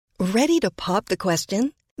Ready to pop the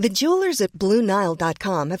question? The jewelers at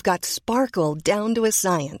BlueNile.com have got sparkle down to a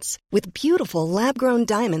science with beautiful lab-grown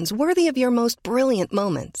diamonds worthy of your most brilliant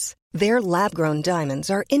moments. Their lab-grown diamonds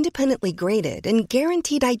are independently graded and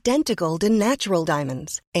guaranteed identical to natural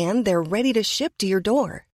diamonds, and they're ready to ship to your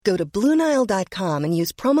door. Go to BlueNile.com and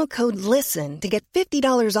use promo code LISTEN to get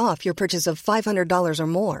 $50 off your purchase of $500 or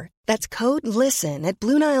more. That's code LISTEN at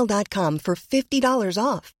BlueNile.com for $50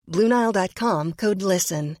 off. BlueNile.com, code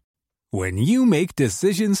LISTEN. When you make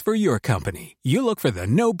decisions for your company, you look for the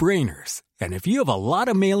no-brainers. And if you have a lot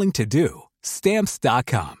of mailing to do,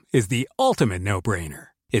 Stamps.com is the ultimate no-brainer.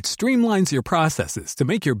 It streamlines your processes to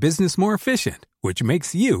make your business more efficient, which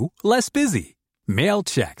makes you less busy. Mail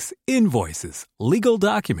checks, invoices, legal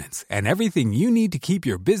documents, and everything you need to keep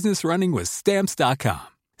your business running with Stamps.com.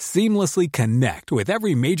 Seamlessly connect with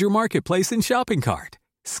every major marketplace and shopping cart.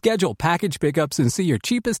 Schedule package pickups and see your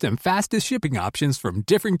cheapest and fastest shipping options from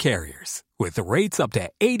different carriers. With rates up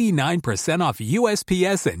to 89% off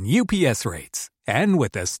USPS and UPS rates. And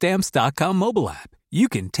with the Stamps.com mobile app, you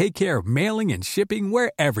can take care of mailing and shipping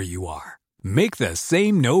wherever you are. Make the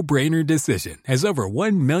same no-brainer decision as over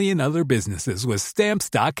 1 million other businesses with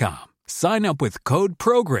Stamps.com. Sign up with code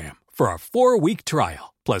PROGRAM for a 4-week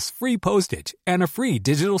trial, plus free postage and a free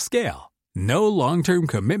digital scale. No long-term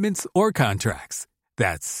commitments or contracts.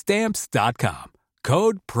 That's Stamps.com.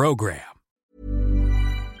 Code PROGRAM.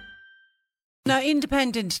 Now,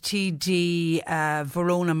 independent TD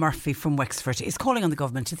Verona Murphy from Wexford is calling on the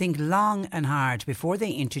government to think long and hard before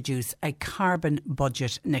they introduce a carbon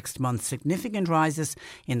budget next month. Significant rises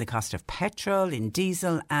in the cost of petrol, in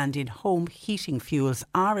diesel and in home heating fuels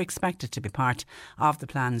are expected to be part of the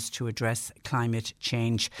plans to address climate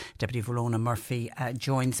change. Deputy Verona Murphy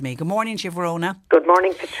joins me. Good morning to you, Verona. Good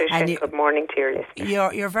morning, Patricia. And good morning to your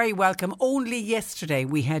listeners. You're very welcome. Only yesterday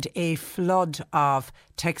we had a flood of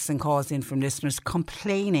texts and calls in from listeners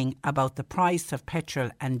complaining about the price of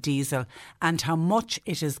petrol and diesel and how much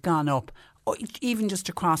it has gone up. Even just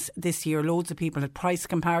across this year, loads of people had price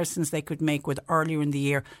comparisons they could make with earlier in the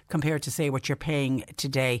year compared to, say, what you're paying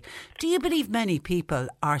today. Do you believe many people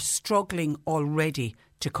are struggling already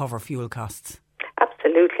to cover fuel costs?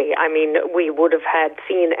 Absolutely. I mean, we would have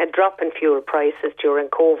seen a drop in fuel prices during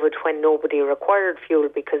COVID when nobody required fuel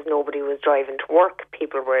because nobody was driving to work.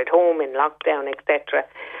 People were at home in lockdown, etc.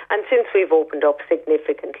 And since we've opened up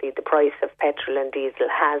significantly, the price of petrol and diesel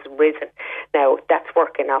has risen. Now, that's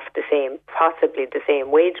working off possibly the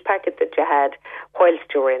same wage packet that you had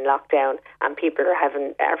whilst you were in lockdown, and people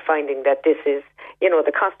are finding that this is,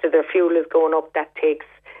 the cost of their fuel is going up.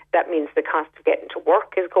 That means the cost of getting to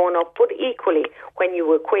work is going up. But equally, when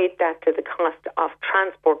you equate that to the cost of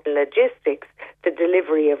transport and logistics, the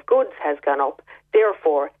delivery of goods has gone up.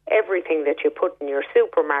 Therefore, everything that you put in your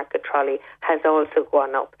supermarket trolley has also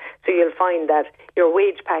gone up. So you'll find that your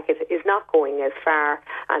wage packet is not going as far,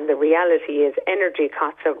 and the reality is energy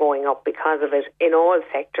costs are going up because of it in all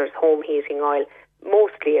sectors, home heating oil,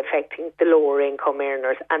 mostly affecting the lower income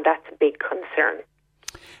earners, and that's a big concern.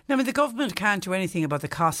 Now, the government can't do anything about the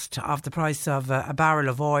cost of the price of a barrel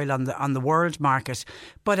of oil on the world market,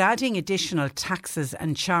 but adding additional taxes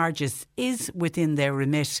and charges is within their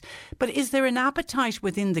remit. But is there an appetite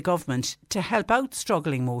within the government to help out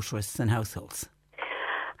struggling motorists and households?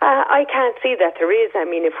 I can't see that there is. I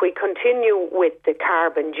mean, if we continue with the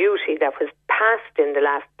carbon duty that was passed in the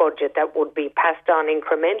last budget, that would be passed on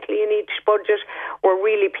incrementally in each budget, we're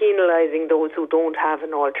really penalising those who don't have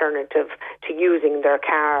an alternative to using their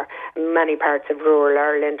car. Many parts of rural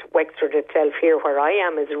Ireland, Wexford itself here where I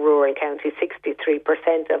am is a rural county,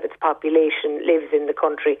 63% of its population lives in the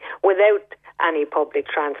country without any public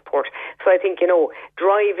transport. So I think,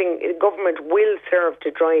 government will serve to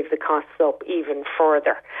drive the costs up even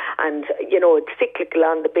further. And, it's cyclical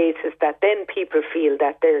on the basis that then people feel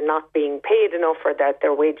that they're not being paid enough or that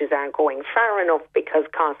their wages aren't going far enough because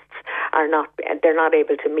they're not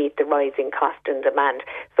able to meet the rising cost and demand.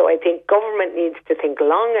 So I think government needs to think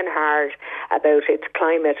long and hard about its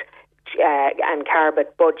climate and carbon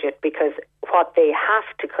budget, because what they have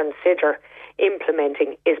to consider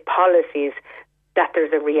implementing is policies that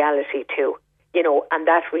there's a reality to, and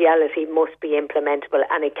that reality must be implementable,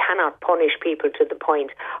 and it cannot punish people to the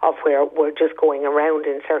point of where we're just going around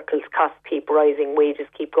in circles, costs keep rising, wages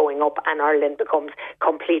keep going up, and Ireland becomes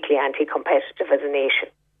completely anti-competitive as a nation.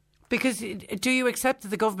 Because do you accept that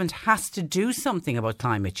the government has to do something about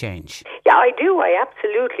climate change? Yeah, I do. I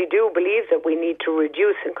absolutely do believe that we need to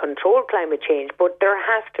reduce and control climate change, but there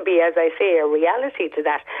has to be, as I say, a reality to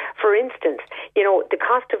that. For instance, the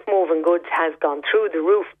cost of moving goods has gone through the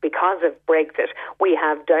roof because of Brexit. We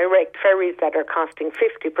have direct ferries that are costing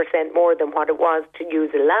 50% more than what it was to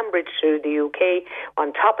use a land bridge through the UK.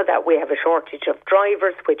 On top of that, we have a shortage of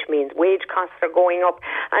drivers, which means wage costs are going up,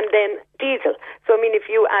 and then diesel. So, if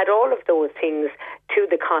you add all of those things to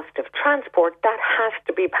the cost of transport, that has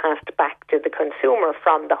to be passed back to the consumer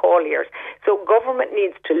from the hauliers. So government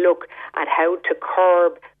needs to look at how to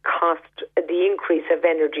curb the increase of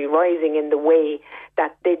energy rising in the way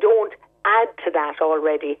that they don't add to that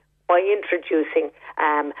already by introducing,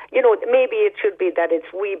 maybe it should be that it's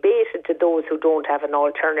rebated to those who don't have an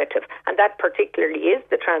alternative. And that particularly is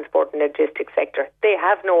the transport and logistics sector. They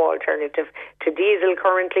have no alternative to diesel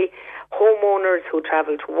currently. Homeowners who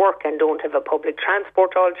travel to work and don't have a public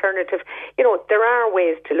transport alternative. There are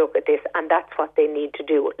ways to look at this, and that's what they need to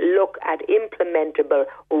do. Look at implementable,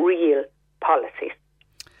 real policies.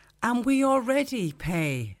 And we already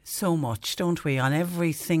pay so much, don't we, on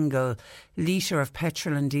every single litre of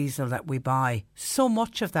petrol and diesel that we buy. So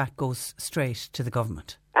much of that goes straight to the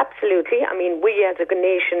government. Absolutely. We as a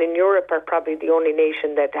nation in Europe are probably the only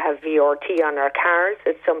nation that have VRT on our cars.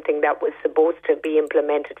 It's something that was supposed to be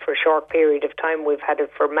implemented for a short period of time. We've had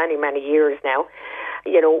it for many, many years now.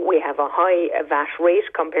 We have a high VAT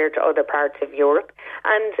rate compared to other parts of Europe.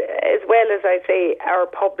 And as well as I say, our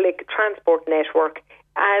public transport network,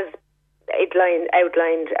 as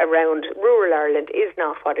outlined around rural Ireland, is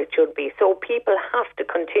not what it should be. So people have to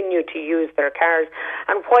continue to use their cars.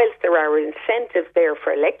 And whilst there are incentives there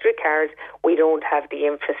for electric cars, we don't have the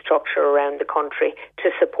infrastructure around the country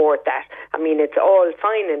to support that. It's all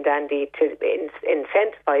fine and dandy to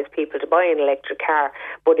incentivise people to buy an electric car,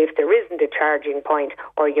 but if there isn't a charging point,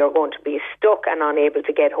 or you're going to be stuck and unable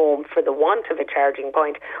to get home for the want of a charging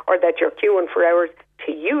point, or that you're queuing for hours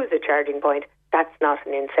to use a charging point, that's not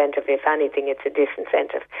an incentive. If anything, it's a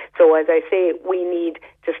disincentive. So as I say, we need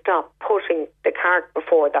to stop putting the cart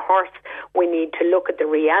before the horse. We need to look at the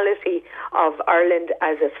reality of Ireland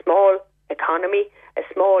as a small economy, a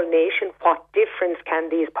small nation. What difference can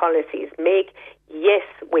these policies make? Yes,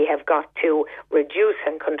 we have got to reduce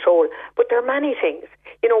and control, but there are many things.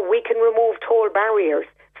 We can remove toll barriers,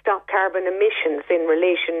 stop carbon emissions in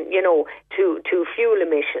relation, to fuel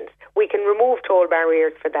emissions. We can remove toll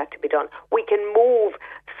barriers for that to be done. We can move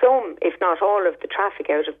some, if not all, of the traffic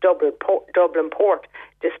out of Dublin Port,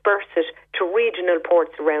 disperse it to regional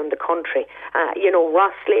ports around the country.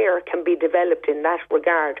 Rosslare can be developed in that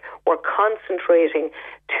regard. We're concentrating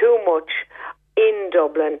too much in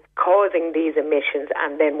Dublin, causing these emissions,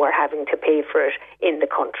 and then we're having to pay for it in the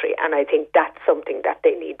country. And I think that's something that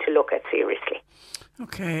they need to look at seriously.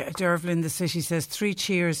 OK, Dervla in the city says 3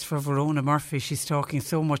 cheers for Verona Murphy. She's talking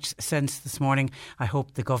so much sense this morning. I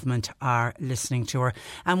hope the government are listening to her.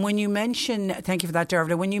 And when you mention, thank you for that,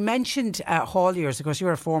 Dervla, when you mentioned hauliers, of course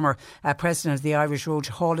you're a former president of the Irish Road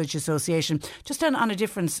Haulage Association. Just on a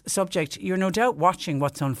different subject, you're no doubt watching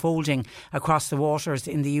what's unfolding across the waters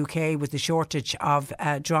in the UK with the shortage of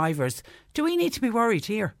drivers. Do we need to be worried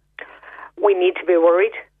here? We need to be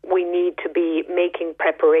worried. We need to be making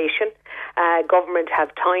preparation. Government have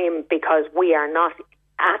time, because we are not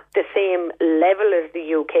at the same level as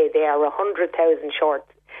the UK. They are 100,000 short.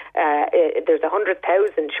 There's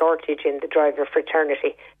 100,000 shortage in the driver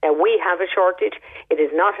fraternity. Now we have a shortage. It is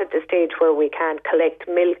not at the stage where we can't collect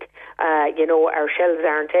milk. Our shelves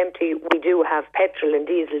aren't empty. We do have petrol and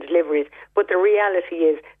diesel deliveries, but the reality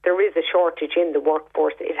is there is a shortage in the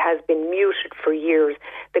workforce. It has been muted for years.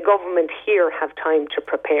 The government here have time to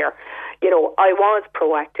prepare. I was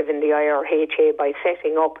proactive in the IRHA by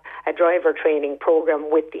setting up a driver training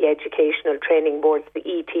programme with the educational training boards, the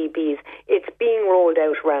ETBs. It's being rolled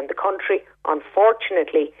out around the country.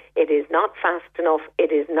 Unfortunately, it is not fast enough.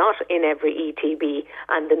 It is not in every ETB,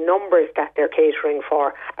 and the numbers that they're catering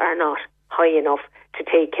for are not high enough to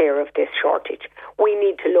take care of this shortage. We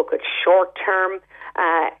need to look at short-term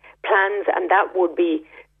plans, and that would be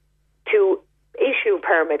to issue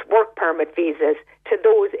work permit visas to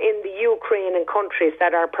those in the Ukraine and countries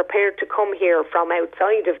that are prepared to come here from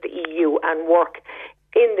outside of the EU and work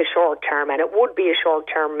in the short term, and it would be a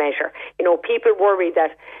short-term measure. People worry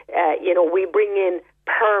that, we bring in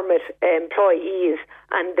permit employees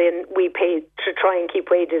and then we pay to try and keep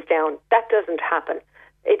wages down. That doesn't happen.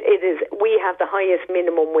 We have the highest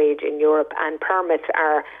minimum wage in Europe, and permits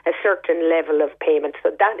are a certain level of payment.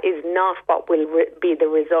 So that is not what will be the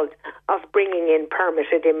result of bringing in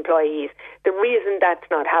permitted employees. The reason that's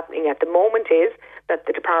not happening at the moment is that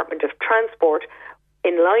the Department of Transport,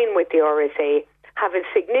 in line with the RSA, have a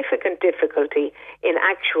significant difficulty in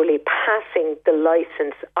actually passing the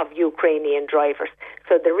licence of Ukrainian drivers.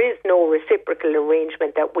 So there is no reciprocal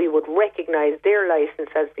arrangement that we would recognise their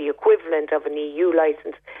licence as the equivalent of an EU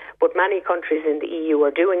licence, but many countries in the EU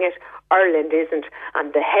are doing it. Ireland isn't,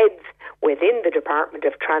 and the heads within the Department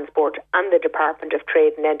of Transport and the Department of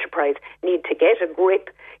Trade and Enterprise need to get a grip,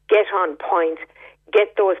 get on point,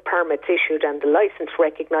 get those permits issued and the licence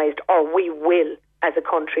recognised, or we will, as a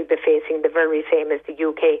country, be facing the very same as the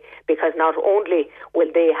UK, because not only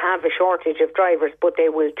will they have a shortage of drivers, but they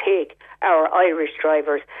will take our Irish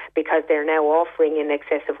drivers, because they're now offering in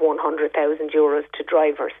excess of €100,000 to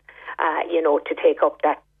drivers, to take up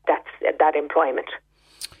that employment.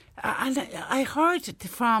 And I heard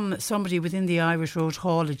from somebody within the Irish Road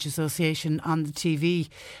Haulage Association on the TV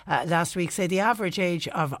last week say the average age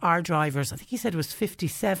of our drivers, I think he said, was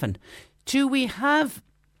 57. Do we have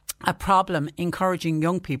a problem encouraging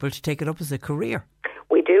young people to take it up as a career?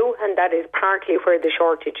 We do, and that is partly where the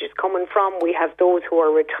shortage is coming from. We have those who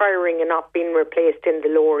are retiring and not being replaced in the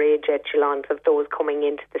lower age echelons of those coming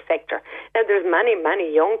into the sector. Now, there's many,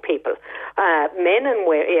 many young people, men and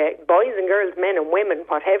boys and girls, men and women,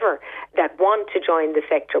 whatever, that want to join the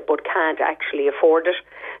sector but can't actually afford it.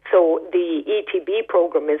 So the ETB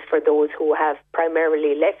programme is for those who have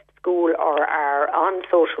primarily left school or are on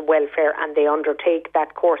social welfare, and they undertake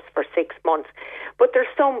that course for 6 months. But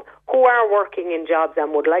there's some who are working in jobs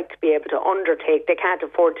and would like to be able to undertake, they can't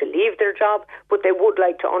afford to leave their job, but they would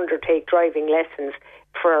like to undertake driving lessons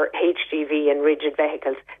for HGV and rigid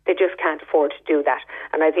vehicles. They just can't afford to do that.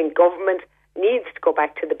 And I think government needs to go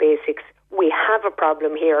back to the basics. We have a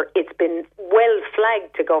problem here. It's been well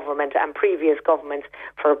flagged to government and previous governments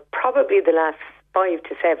for probably the last 5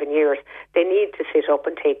 to 7 years. They need to sit up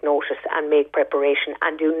and take notice and make preparation,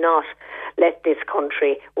 and do not let this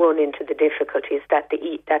country run into the difficulties that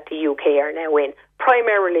the UK are now in.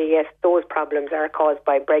 Primarily, yes, those problems are caused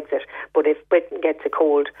by Brexit, but if Britain gets a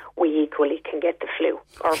cold, we equally can get the flu,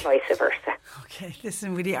 or vice versa. Okay,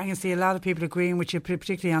 listen, really, I can see a lot of people agreeing with you,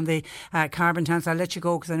 particularly on the carbon tax. I'll let you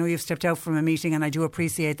go because I know you've stepped out from a meeting, and I do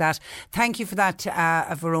appreciate that. Thank you for that,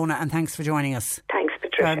 Verona, and thanks for joining us. Thanks,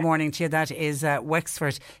 Patricia. Good morning to you. That is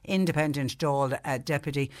Wexford Independent Dáil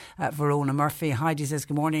Deputy Verona Murphy. Heidi says,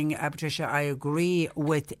 good morning, Patricia. I agree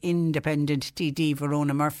with Independent TD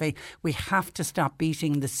Verona Murphy. We have to stop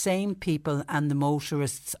beating the same people and the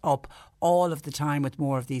motorists up all of the time with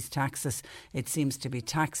more of these taxes. It seems to be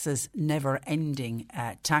taxes, never-ending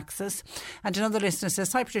taxes. And another listener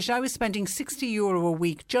says, hi Patricia, I was spending €60 a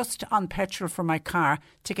week just on petrol for my car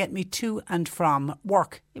to get me to and from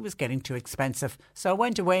work. It was getting too expensive, so I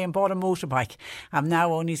went away and bought a motorbike. I'm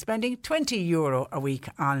now only spending €20 a week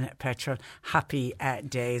on petrol. Happy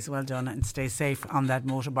days. Well done, and stay safe on that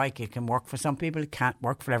motorbike. It can work for some people, it can't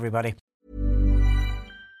work for everybody.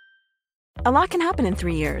 A lot can happen in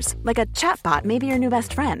 3 years, like a chatbot may be your new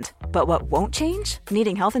best friend. But what won't change?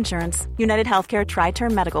 Needing health insurance. United Healthcare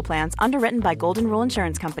Tri-Term Medical Plans, underwritten by Golden Rule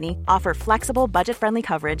Insurance Company, offer flexible, budget-friendly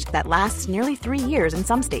coverage that lasts nearly 3 years in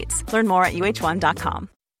some states. Learn more at uh1.com.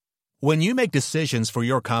 When you make decisions for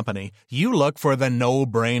your company, you look for the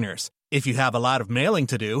no-brainers. If you have a lot of mailing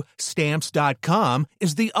to do, Stamps.com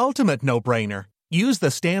is the ultimate no-brainer. Use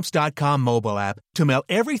the Stamps.com mobile app to mail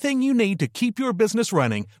everything you need to keep your business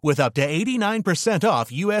running with up to 89%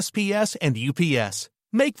 off USPS and UPS.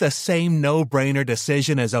 Make the same no-brainer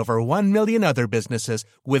decision as over 1 million other businesses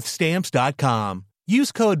with Stamps.com.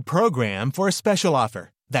 Use code PROGRAM for a special offer.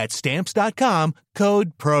 That's Stamps.com,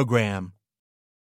 code PROGRAM.